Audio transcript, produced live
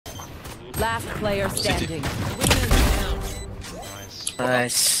Last player standing.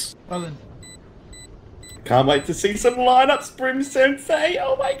 Nice. Well then. Can't wait to see some lineups, Brim Sensei.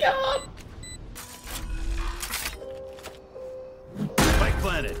 Oh my god. Spike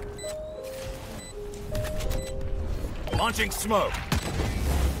planted. Launching smoke.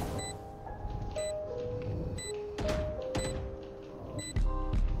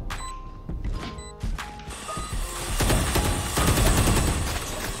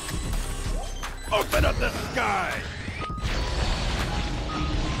 Open up the sky.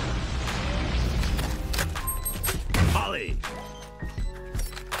 Molly.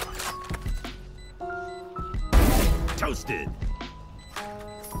 Toasted.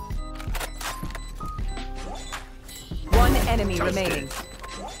 One enemy Toasted. remaining.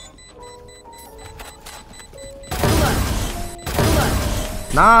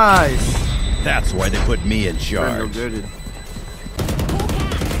 Nice. That's why they put me in charge. Good.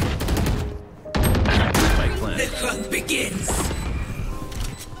 Spike planted. The hunt begins.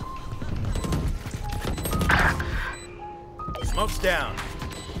 Smoke's down.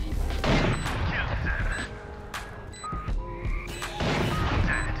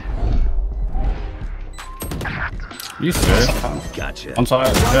 You sir. Gotcha. I'm sorry.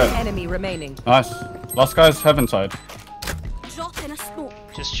 One Yeah. enemy remaining. Nice. Last guy's heaven side. Drop in a smoke.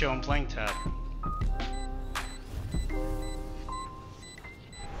 Just chill, I'm playing tab.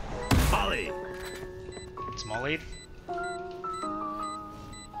 Molly. It's Molly.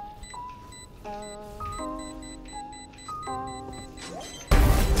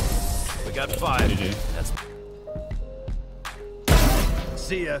 We got 5. GG. That's.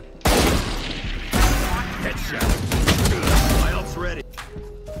 See ya. Headshot. My ult's ready.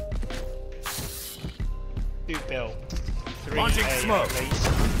 2 bill. 3 Launching A smoke. at least.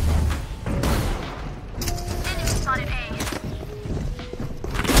 Enemy spotted A.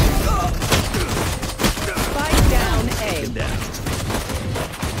 Spike down A. Get down.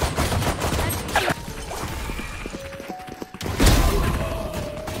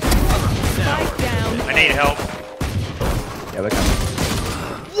 Spike down. I need help. Yeah, they're coming.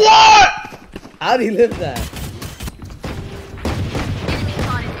 What? How do you live that? Enemy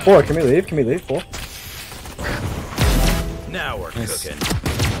spotted A. 4, can we leave? Can we leave? 4. Now we're cooking.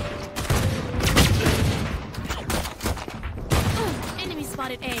 Enemy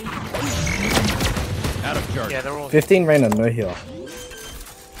spotted A. Out of charge. Yeah, they're all 15 Reyna, no heal.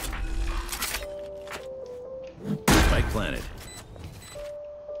 Spike planted.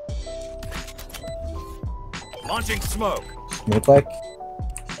 Launching smoke. Smoke like.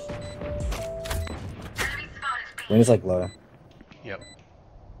 Reyna's like low. Yep.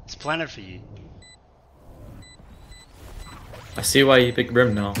 It's planted for you. I see why you pick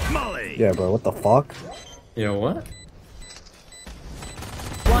Brim now. Molly. Yeah, bro, what the fuck? You know what?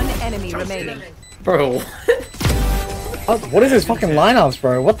 One enemy remaining. Bro, What is this fucking lineups,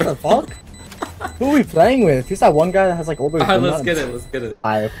 bro? What the fuck? Who are we playing with? Who's that one guy that has like all those? Alright, Brim let's get nuts? it, let's get it.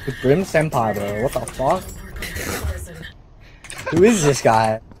 With Brim Senpai, bro. What the fuck? Who is this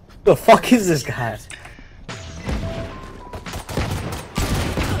guy? Who the fuck is this guy?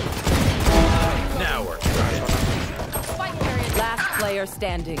 Now we're cooking. Last player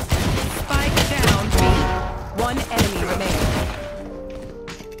standing. Spike down B. One enemy remaining.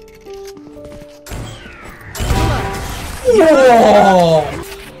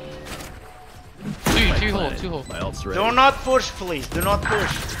 Two hole. My ult's ready. Do not push, please. Do not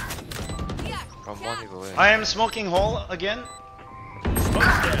push. From one away. I am smoking hole again.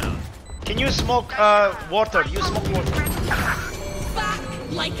 Smoke's down. Can you smoke water? You smoke water.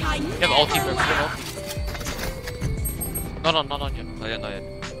 Like I You have ulti, bro. You have ulti. Not on yet. Not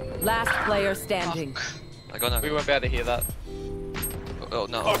yet. Last player standing. I got no. We won't be able to hear that. Oh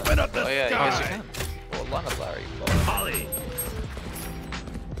no. Open up the Oh yeah, sky. I guess you can. Oh, line up, Larry. Molly.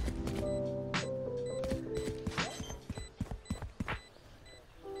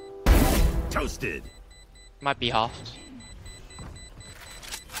 Toasted. Might be half.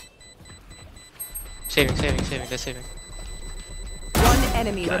 Saving, they're saving. One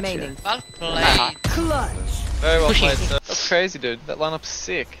enemy Gotcha. remaining. Well played. Clutch. Very well played, sir. That's crazy, dude. That lineup's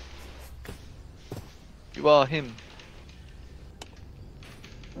sick. You are him.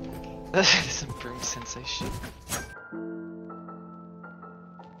 That's some Brim Sensei shit.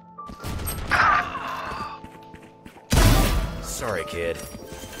 Sorry, kid.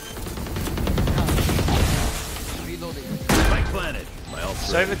 Spike planted. My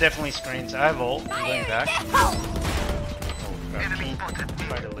ult's Sova ready. definitely screens. I have ult. I'm going back. Oh, God.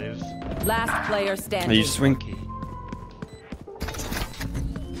 Try to live. Last player standing. You swing.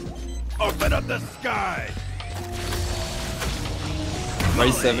 Open up the sky.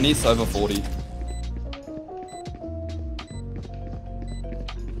 Raise 70, Sova 40.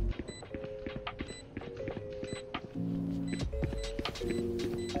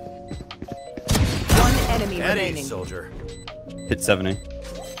 One enemy remaining. soldier. Hit 70.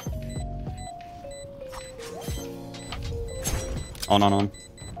 On.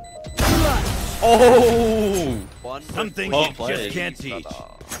 Oh! Some things Well you played. just can't teach.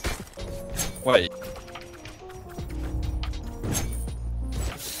 Wait.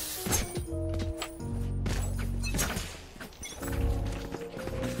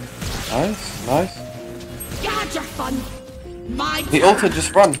 Nice. You had your fun. My The altar,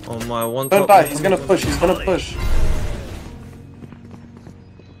 just run. Oh my, one Don't top die, he's gonna push,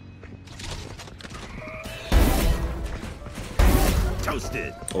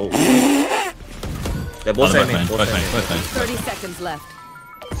 Toasted. Oh. They're both Both aiming. lane, both lane, both lane. 30 seconds left.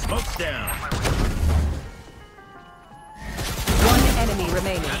 Smoke's down. One enemy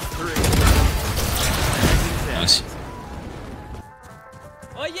remaining. Nice.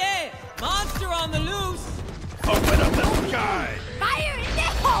 Oh yeah! Monster on the loose! Open up the sky. fire in the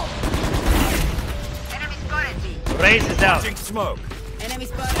hole. Enemy spotted me. Raise is out. Launching smoke. Enemy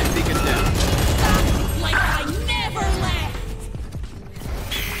spotted. Beacon down. Like I never left.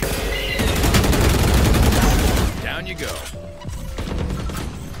 Down you go.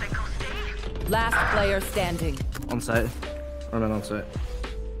 Last player standing. On site. Remain on site.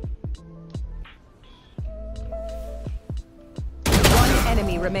 One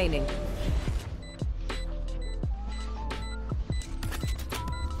enemy remaining.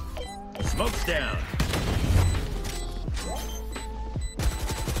 Smoke's down.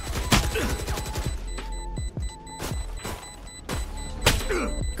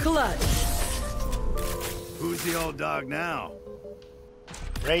 Clutch. Who's the old dog now?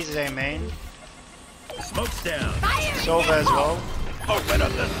 Raise is A main. Smoke's down. Sova as well. Open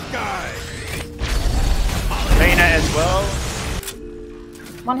up the sky. Reina as well.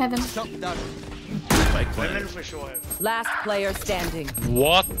 One heaven. Spike Women planted. for sure. Last player standing.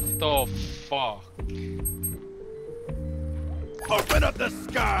 What the fuck? Open up the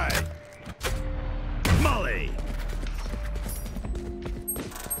sky. Molly.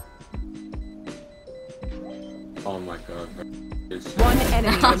 Oh my god. One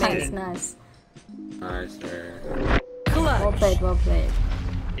enemy remaining. Nice. Nice, sir. Clutch. Well played.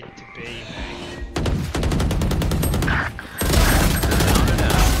 It to be.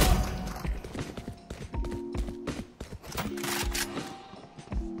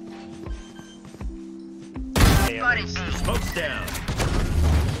 Smoke's down.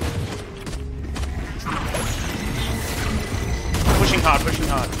 Pushing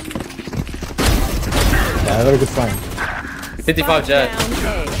hard. Yeah, very good sign. 55 jet.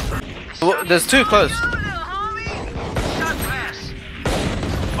 Down A. There's two close. Open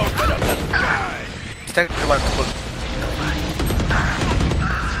up the sky. Technically like full.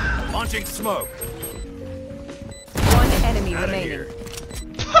 Launching smoke. One enemy Out of remaining. here.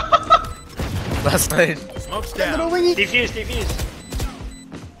 Last night. Smoke's down. Defuse.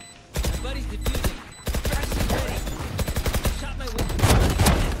 Buddy's defusing. Trash is ready. Shot my window.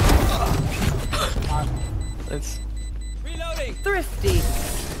 It's Reloading. Thrifty.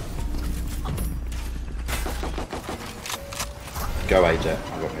 Go AJ, I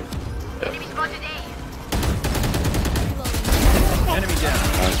got me. Enemy spotted A. Enemy down.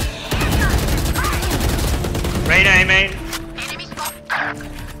 Reina A main. Enemy spotted.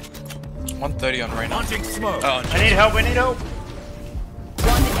 130 on Reina. Launching smoke. Oh, I need help. One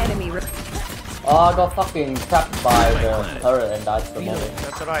enemy. Oh, I got fucking trapped by the turret and died to the moment.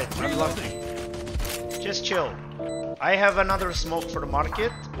 That's alright. Just chill. I have another smoke for the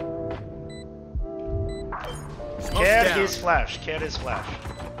market. Care down. his flash. Enemy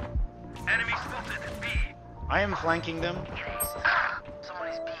spotted B. I am flanking them.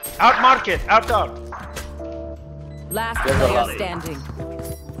 Out market. Out dog. Last player standing.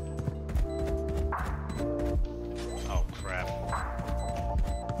 Oh crap.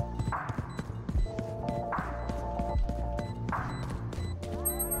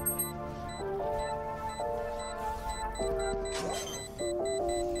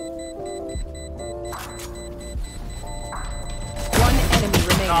 One enemy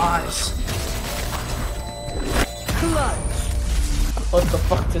remaining. nice. Clutch. What the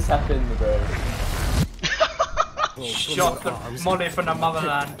fuck just happened, bro? Shot the molly from the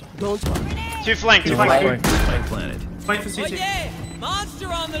motherland. Two flank. Spike planted. Wait for CT. Oh yeah! Monster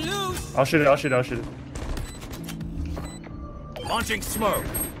on the loose! I'll shoot it. Launching smoke.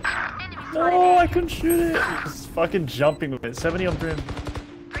 No, I couldn't shoot it. It's fucking jumping with it. 70 on Brim.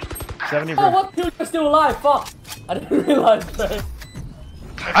 70 Oh, Brim. what? You're still alive, fuck! I didn't realize, bro.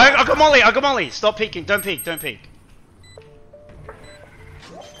 I got Molly, I got Molly! Stop peeking, don't peek, don't peek.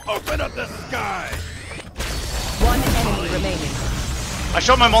 Open up the sky! One enemy remaining. I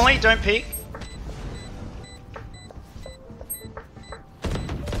shot my Molly, don't peek.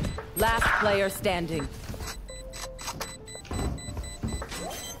 Last player standing.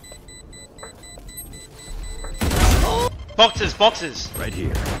 Boxes, boxes. Right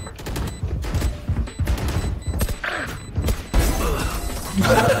here.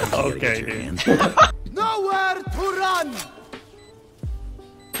 Okay, dude. Nowhere to run.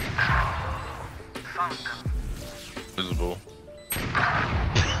 Visible.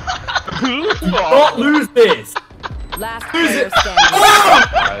 Don't lose this! Last player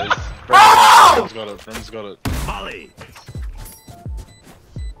standing. Guys, Brim's got it. Brim's got it. Molly!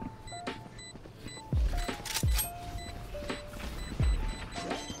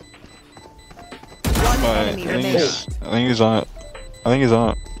 One enemy remaining. I think he's on it. I think he's on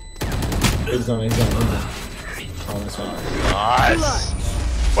it. He's on. Oh, that's fine.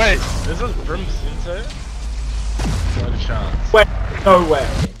 Nice. Wait, is this Brim Sensei? What a chance. Wait, no way.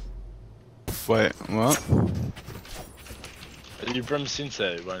 Wait, what? Are you Brim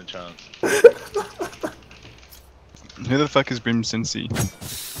Sensei by any chance? Who the fuck is Brim Sensei?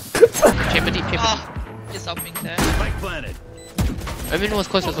 Chippity. He's something there. Spike planted. Omen was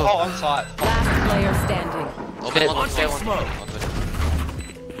close as well. Oh, on site. Last player standing. Launching smoke.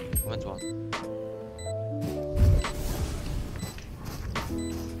 Omen's one.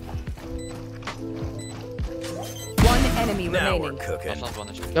 One enemy Now we're remaining. cooking. Last one.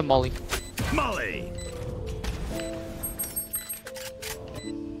 Yeah, Molly. Molly!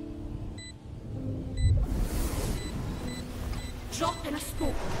 Drop in a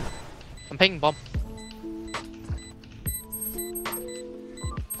scoop. I'm pinging bomb.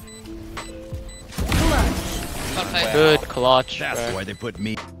 Good clutch. That's bro. why they put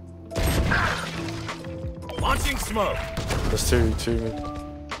me. Launching smoke. There's two mid.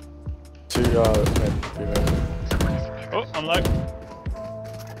 Two mid. Oh, I'm low.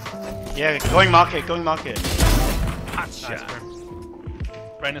 Yeah, going market, going market. Hot shot.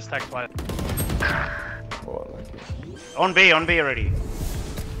 Brain stack twice. On B already.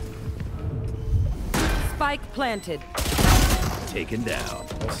 Spike planted. Taken down.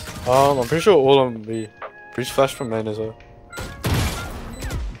 I'm pretty sure all on B. Breach flash from main as well.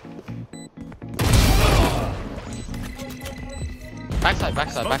 Backside.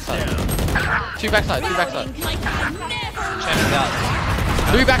 Two backside. Check out.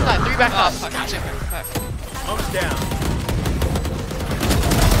 Three backside. Smoke's down.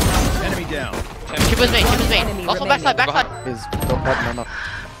 Enemy down. Keep with me. Enemy Also remaining. backside. Is don't bad man up.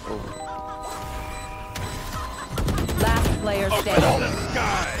 Last player standing.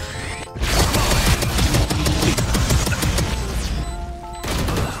 Sky.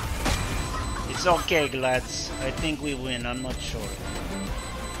 It's okay, lads. I think we win, I'm not sure.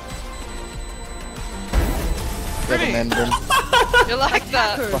 You like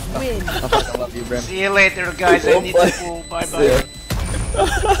that? Hackers win. I love you, Brim. See you later, guys. I need to go. Bye bye.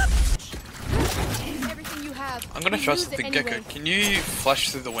 Everything you have. I'm gonna trust the gecko. Can you flash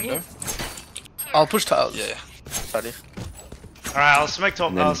through the window? I'll push tiles. Yeah. Ready? Alright, I'll smoke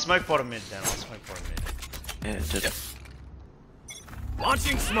top. I'll smoke bottom mid then. I'll smoke bottom mid. Yeah, just.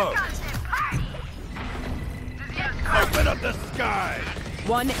 Launching smoke. Open up the sky.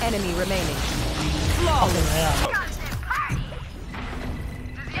 One enemy remaining.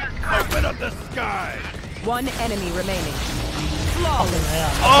 Open up the sky. One enemy remaining.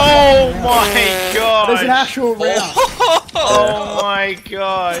 Oh my god! There's an actual round. Oh my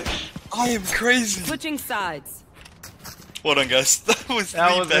god! I am crazy. Switching sides. Well done, guys. That was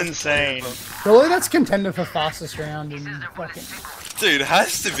insane. Surely that's contender for fastest round in fucking. Dude, it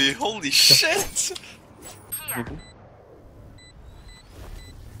has to be. Holy shit.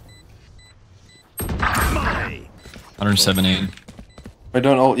 117. Wait,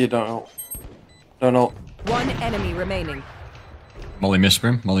 don't ult, you don't ult. Don't ult. One enemy remaining. Molly missed,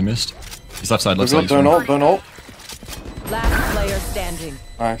 Brim. Molly missed. He's left side, left side. Don't ult, don't ult. Last player standing.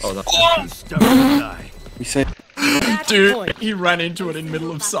 Nice. Oh, that's Stubborn guy. We say. Match Dude, point. he ran into it in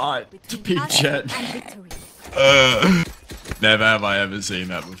middle of sight to peak jet. And victory. Never have I ever seen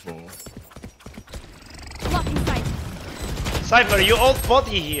that before. Blocking sight. Cypher, you old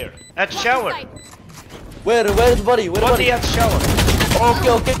body here at shower. Where's the body? Where's the Body body? at shower.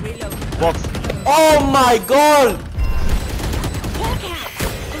 Okay. Oh my god!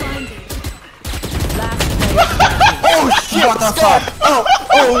 Blinded. Last player standing. Oh shit! What the fuck?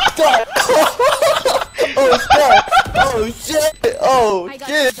 Oh god! Oh god! Oh shit! Oh I got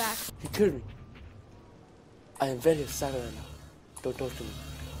shit! your back. He killed me. I am very sad right now. Don't talk to me.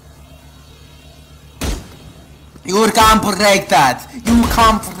 You can't break that. You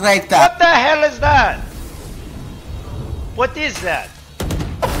can't break that. What the hell is that? What is that?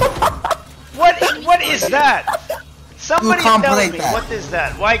 What is that? Somebody can't tell break me that. what is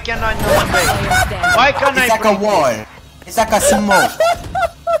that? Why can I not break? Why can't It's I like a break wall. It's like a smoke.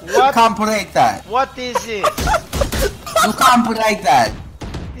 this? You can't break that. What is it? You can't break that.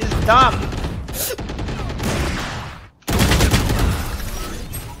 It's dumb.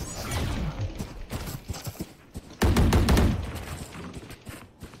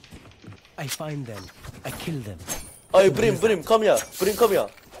 I find them. I kill them. Oh, Brim, come here. Brim, come here.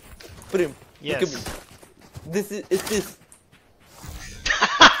 Brim, Yes. look at me. This is, it's this.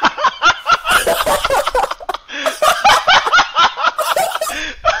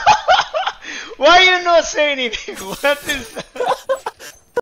 Why you not saying anything? What is